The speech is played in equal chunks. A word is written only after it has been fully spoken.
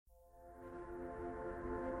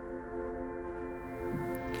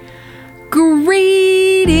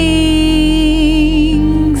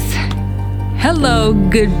Hello,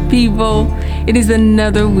 good people. It is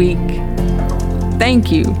another week. Thank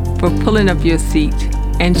you for pulling up your seat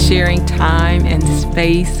and sharing time and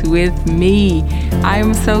space with me. I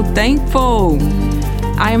am so thankful.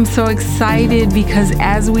 I am so excited because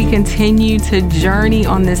as we continue to journey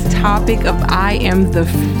on this topic of I am the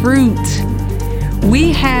fruit,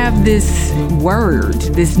 we have this word,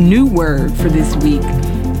 this new word for this week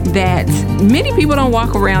that many people don't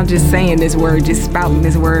walk around just saying this word, just spouting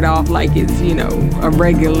this word off like it's, a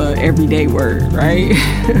regular everyday word, right?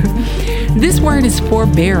 This word is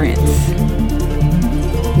forbearance.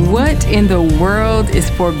 What in the world is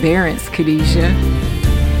forbearance, Khadijah?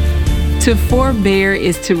 To forbear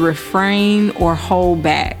is to refrain or hold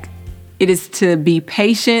back. It is to be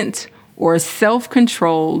patient or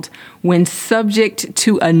self-controlled when subject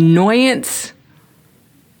to annoyance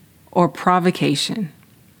or provocation.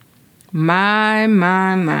 My.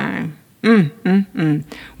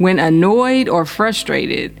 When annoyed or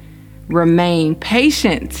frustrated, remain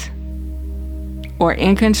patient or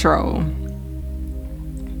in control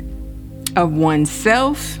of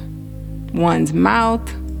oneself, one's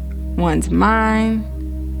mouth, one's mind.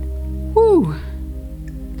 Whew,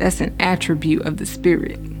 that's an attribute of the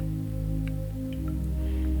Spirit.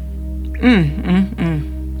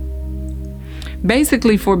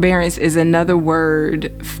 Basically, forbearance is another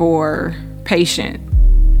word for patient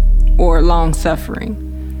or long-suffering.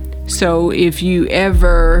 So if you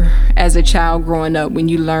ever, as a child growing up, when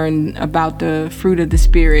you learn about the fruit of the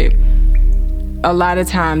Spirit, a lot of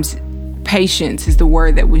times patience is the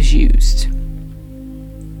word that was used,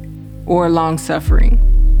 or long-suffering.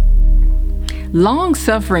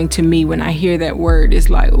 Long-suffering to me, when I hear that word, is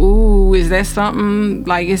like, ooh, is that something?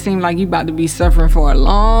 Like, it seems like you about to be suffering for a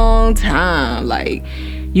long time. Like,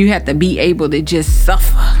 you have to be able to just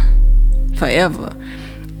suffer forever.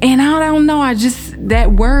 And I don't know,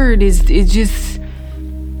 that word is just,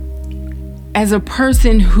 as a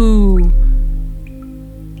person who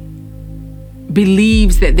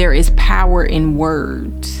believes that there is power in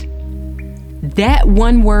words, that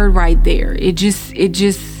one word right there,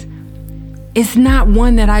 it's not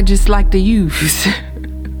one that I just like to use.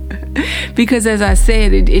 Because as I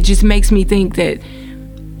said, it just makes me think that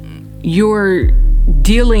you're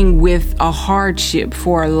dealing with a hardship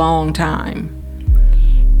for a long time.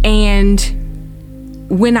 And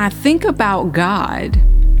when I think about God,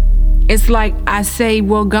 it's like I say,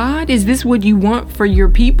 well, God, is this what you want for your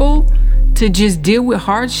people? To just deal with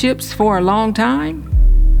hardships for a long time?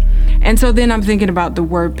 And so then I'm thinking about the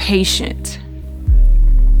word patient.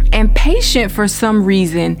 And patient, for some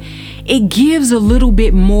reason, it gives a little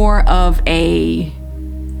bit more of a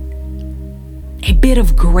bit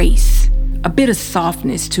of grace, a bit of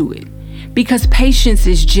softness to it. Because patience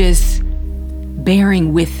is just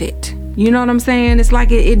bearing with it. You know what I'm saying? It's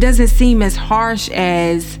like it doesn't seem as harsh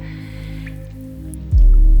as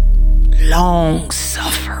long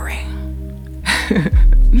suffering.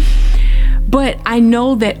 But I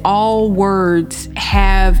know that all words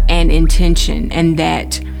have an intention and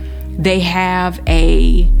that they have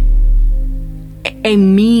a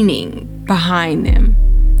meaning behind them.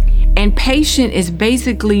 And patient is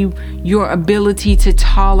basically your ability to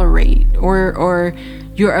tolerate or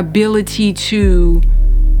your ability to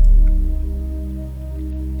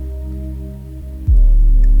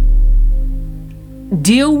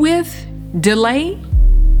deal with delay,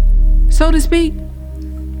 so to speak.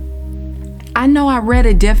 I know I read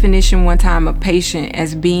a definition one time of patient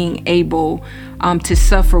as being able to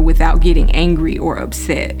suffer without getting angry or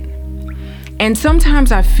upset. And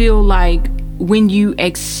sometimes I feel like when you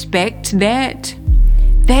expect that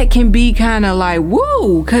can be kind of like,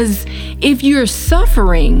 whoa, because if you're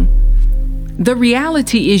suffering, the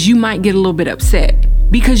reality is you might get a little bit upset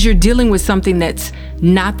because you're dealing with something that's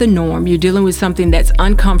not the norm. You're dealing with something that's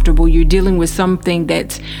uncomfortable. You're dealing with something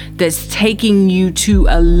that's taking you to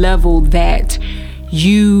a level that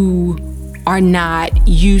you are not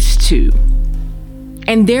used to.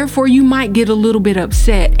 And therefore you might get a little bit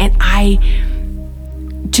upset. And I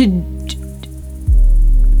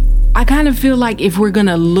kind of feel like if we're going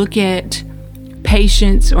to look at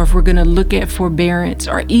patience, or if we're going to look at forbearance,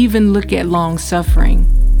 or even look at long suffering,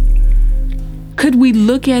 could we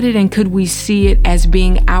look at it and could we see it as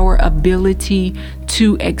being our ability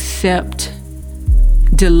to accept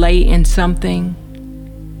delay in something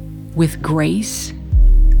with grace?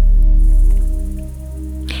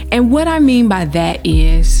 And what I mean by that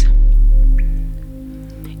is,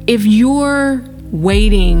 if you're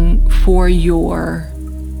waiting for your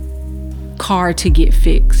car to get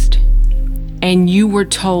fixed and you were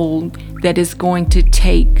told that it's going to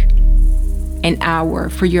take an hour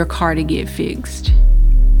for your car to get fixed,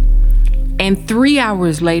 and 3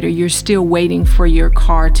 hours later, you're still waiting for your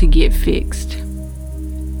car to get fixed.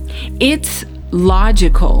 It's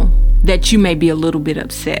logical that you may be a little bit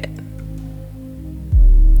upset.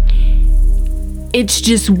 It's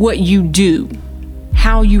just what you do,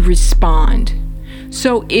 how you respond.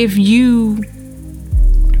 So if you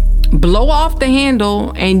blow off the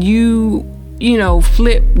handle and you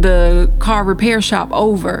flip the car repair shop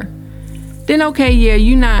over, then okay, yeah,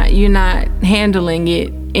 you're not handling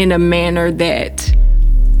it in a manner that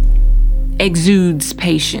exudes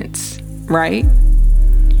patience, right?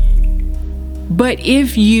 But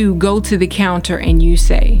if you go to the counter and you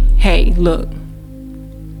say, hey, look,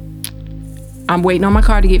 I'm waiting on my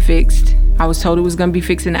car to get fixed. I was told it was going to be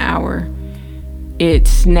fixed in an hour.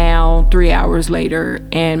 It's now 3 hours later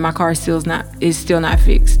and my car is still not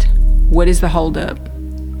fixed. What is the holdup?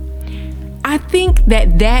 I think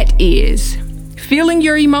that is feeling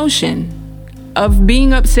your emotion of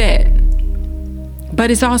being upset, but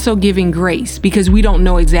it's also giving grace, because we don't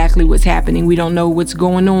know exactly what's happening. We don't know what's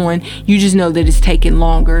going on. You just know that it's taking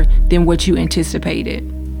longer than what you anticipated.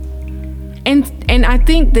 And I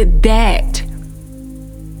think that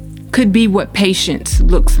could be what patience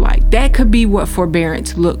looks like. That could be what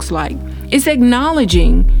forbearance looks like. It's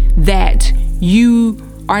acknowledging that you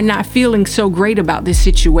are not feeling so great about this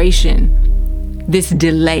situation, this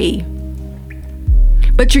delay.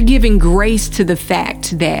 But you're giving grace to the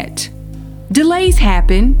fact that delays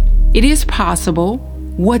happen. It is possible.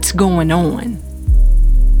 What's going on?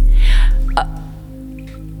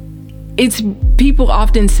 People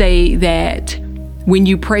often say that when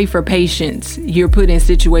you pray for patience, you're put in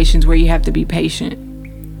situations where you have to be patient.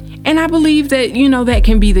 And I believe that, that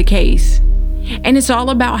can be the case. And it's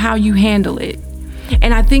all about how you handle it.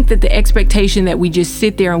 And I think that the expectation that we just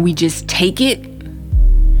sit there and we just take it,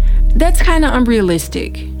 that's kind of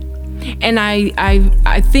unrealistic. And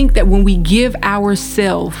I think that when we give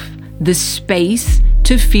ourselves the space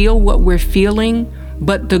to feel what we're feeling,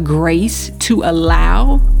 but the grace to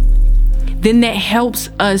allow, then that helps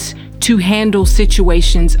us to handle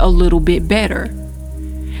situations a little bit better.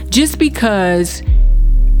 Just because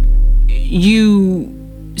you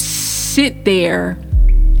sit there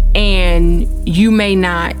and you may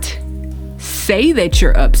not say that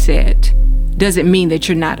you're upset doesn't mean that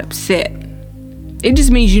you're not upset. It just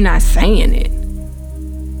means you're not saying it.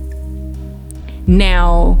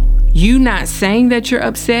 Now, you not saying that you're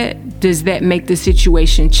upset, does that make the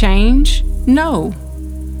situation change? No.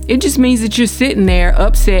 It just means that you're sitting there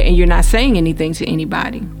upset and you're not saying anything to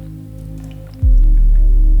anybody.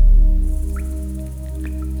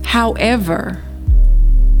 However,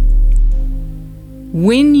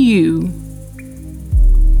 when you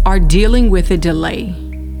are dealing with a delay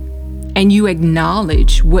and you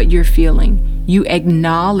acknowledge what you're feeling, you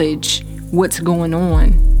acknowledge what's going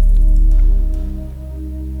on,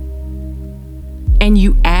 and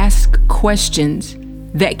you ask questions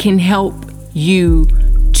that can help you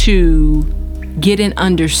to get an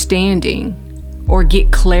understanding or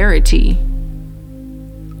get clarity,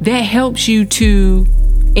 that helps you to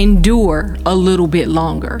endure a little bit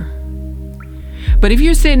longer. But if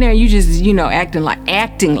you're sitting there and you just,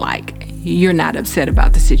 acting like you're not upset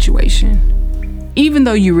about the situation, even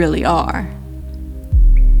though you really are,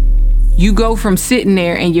 you go from sitting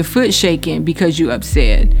there and your foot shaking because you're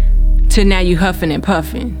upset to now you huffing and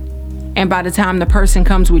puffing. And by the time the person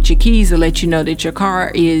comes with your keys to let you know that your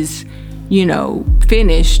car is,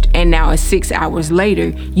 finished, and now it's 6 hours later,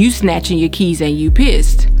 you snatching your keys and you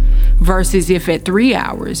pissed. Versus if at 3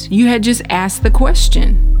 hours, you had just asked the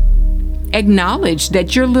question. Acknowledge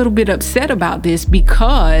that you're a little bit upset about this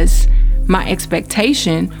because my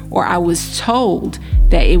expectation, or I was told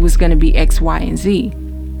that it was going to be X, Y, and Z.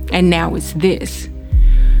 And now it's this.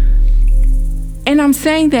 And I'm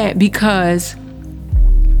saying that because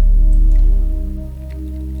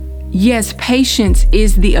yes, patience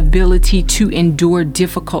is the ability to endure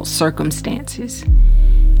difficult circumstances.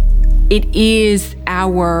 It is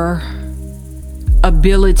our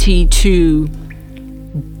ability to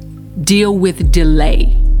deal with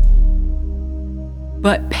delay.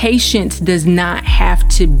 But patience does not have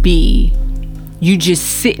to be you just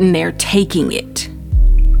sitting there taking it.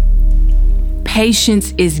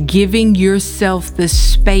 Patience is giving yourself the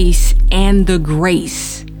space and the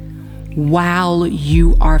grace while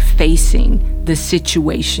you are facing the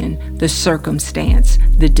situation, the circumstance,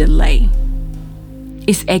 the delay.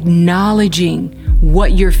 It's acknowledging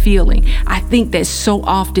what you're feeling. I think that so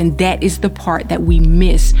often that is the part that we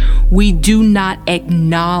miss. We do not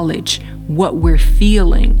acknowledge what we're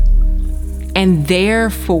feeling. And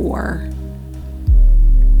therefore,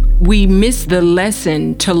 we miss the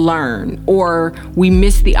lesson to learn, or we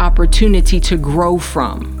miss the opportunity to grow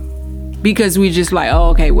from, because we just like, oh,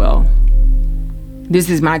 okay, well, this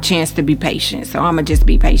is my chance to be patient, so I'm gonna just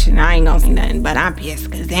be patient. I ain't gonna say nothing, but I'm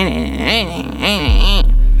pissed because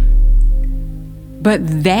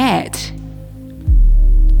but that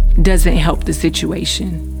doesn't help the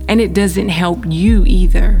situation, and it doesn't help you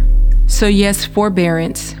either. So yes,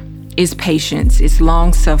 forbearance is patience, it's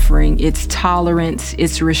long suffering, it's tolerance,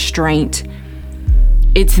 it's restraint.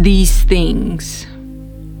 It's these things,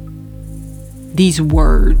 these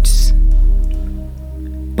words.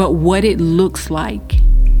 But what it looks like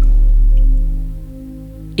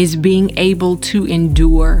is being able to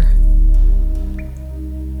endure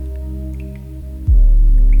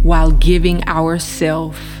while giving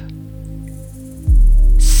ourselves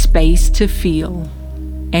space to feel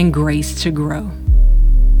and grace to grow.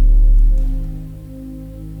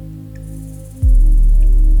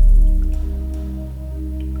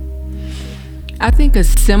 I think a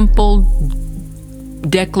simple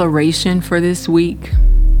declaration for this week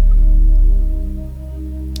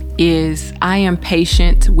is, I am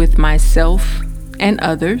patient with myself and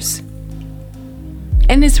others.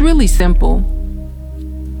 And it's really simple.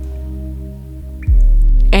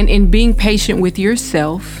 And in being patient with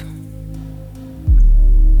yourself,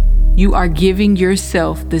 you are giving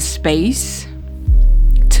yourself the space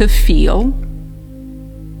to feel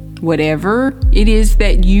whatever it is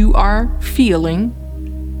that you are feeling,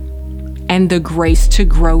 and the grace to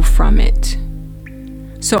grow from it.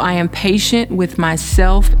 So I am patient with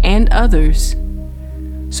myself and others.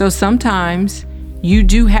 So sometimes you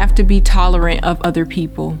do have to be tolerant of other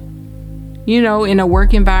people. You know, in a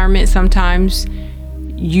work environment, sometimes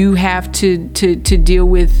you have to deal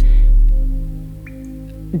with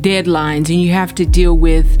deadlines, and you have to deal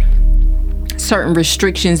with certain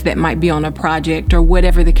restrictions that might be on a project, or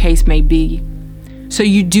whatever the case may be. So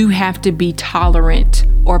you do have to be tolerant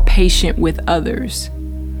or patient with others.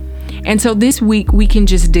 And so this week we can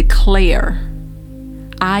just declare,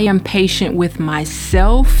 I am patient with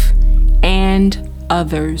myself and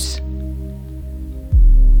others.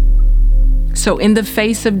 So in the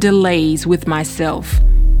face of delays with myself,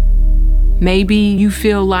 maybe you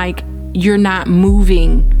feel like you're not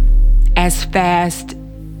moving as fast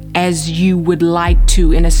as you would like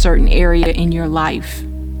to in a certain area in your life.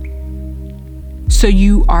 So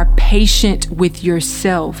you are patient with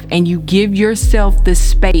yourself, and you give yourself the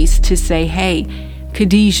space to say, hey,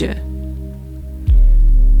 Khadijah,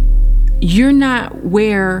 you're not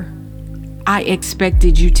where I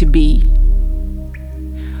expected you to be,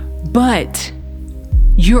 but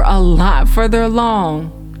you're a lot further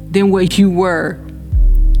along than what you were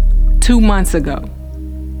 2 months ago.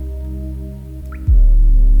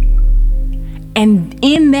 And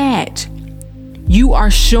in that, you are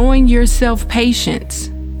showing yourself patience,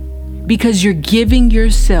 because you're giving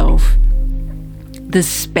yourself the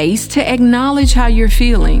space to acknowledge how you're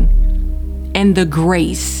feeling, and the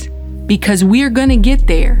grace, because we are going to get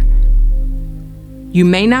there. You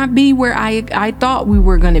may not be where I thought we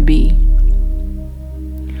were going to be,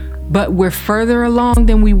 but we're further along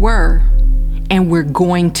than we were, and we're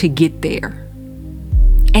going to get there.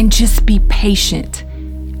 And just be patient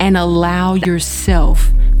and allow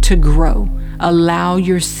yourself to grow. Allow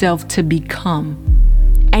yourself to become,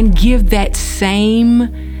 and give that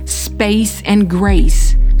same space and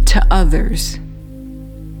grace to others.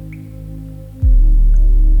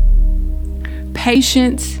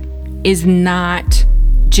 Patience is not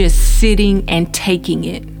just sitting and taking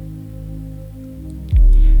it.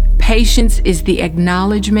 Patience is the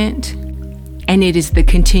acknowledgement, and it is the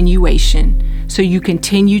continuation. So you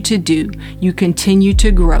continue to do, you continue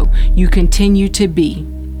to grow, you continue to be.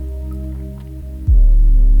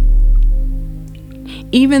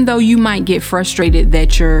 Even though you might get frustrated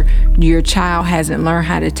that your child hasn't learned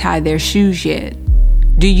how to tie their shoes yet,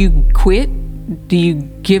 do you quit? Do you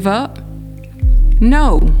give up?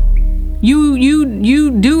 No.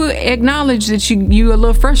 You do acknowledge that you a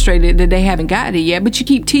little frustrated that they haven't got it yet, but you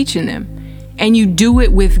keep teaching them. And you do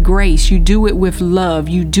it with grace, you do it with love,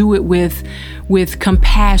 you do it with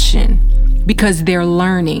compassion, because they're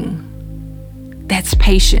learning. That's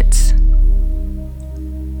patience.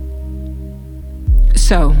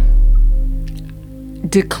 So,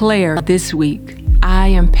 declare this week, I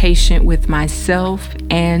am patient with myself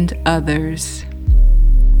and others.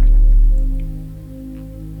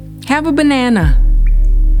 Have a banana.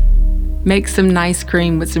 Make some nice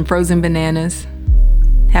cream with some frozen bananas.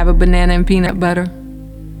 Have a banana and peanut butter.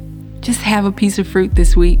 Just have a piece of fruit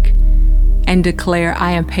this week and declare,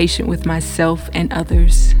 I am patient with myself and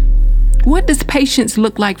others. What does patience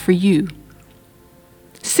look like for you?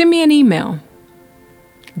 send me an email.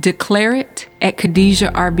 Declare it at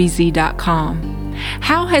KhadijahRBZ.com.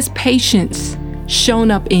 How has patience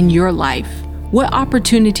shown up in your life? What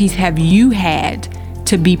opportunities have you had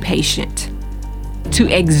to be patient, to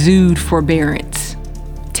exude forbearance?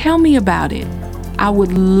 Tell me about it. I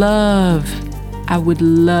would love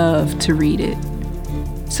to read it.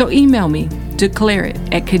 So email me, declare it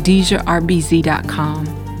at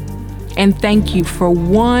KhadijahRBZ.com. And thank you for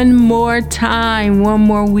one more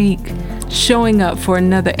week, showing up for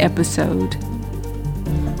another episode.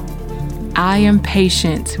 I am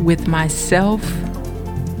patient with myself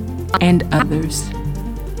and others.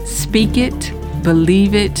 Speak it,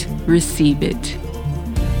 believe it, receive it.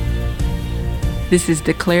 This is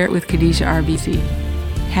Declare It with Khadijah RBZ.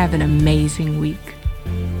 Have an amazing week.